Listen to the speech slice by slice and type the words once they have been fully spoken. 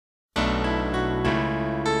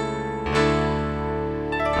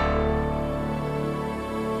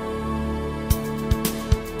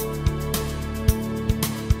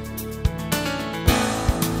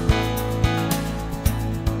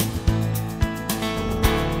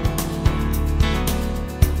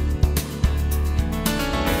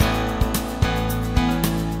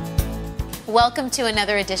Welcome to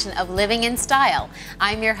another edition of Living in Style.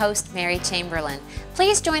 I'm your host, Mary Chamberlain.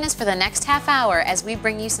 Please join us for the next half hour as we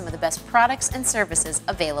bring you some of the best products and services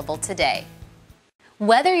available today.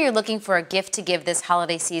 Whether you're looking for a gift to give this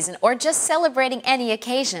holiday season or just celebrating any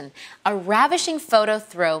occasion, a ravishing photo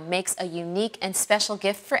throw makes a unique and special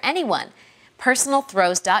gift for anyone.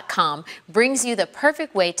 PersonalThrows.com brings you the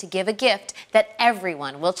perfect way to give a gift that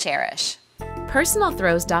everyone will cherish.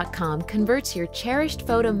 PersonalThrows.com converts your cherished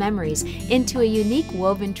photo memories into a unique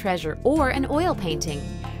woven treasure or an oil painting.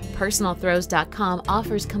 PersonalThrows.com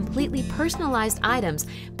offers completely personalized items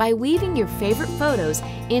by weaving your favorite photos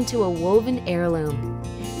into a woven heirloom.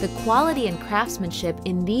 The quality and craftsmanship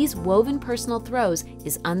in these woven personal throws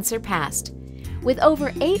is unsurpassed. With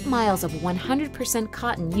over 8 miles of 100%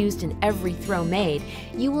 cotton used in every throw made,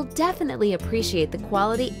 you will definitely appreciate the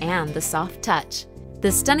quality and the soft touch.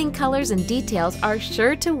 The stunning colors and details are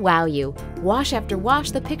sure to wow you. Wash after wash,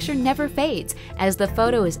 the picture never fades, as the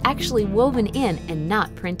photo is actually woven in and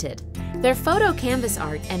not printed. Their photo canvas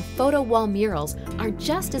art and photo wall murals are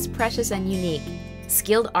just as precious and unique.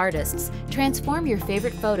 Skilled artists transform your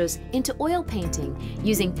favorite photos into oil painting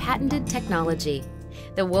using patented technology.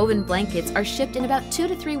 The woven blankets are shipped in about 2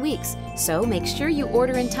 to 3 weeks, so make sure you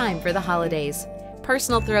order in time for the holidays.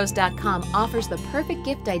 PersonalThrows.com offers the perfect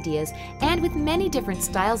gift ideas, and with many different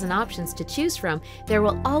styles and options to choose from, there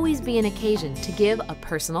will always be an occasion to give a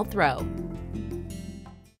personal throw.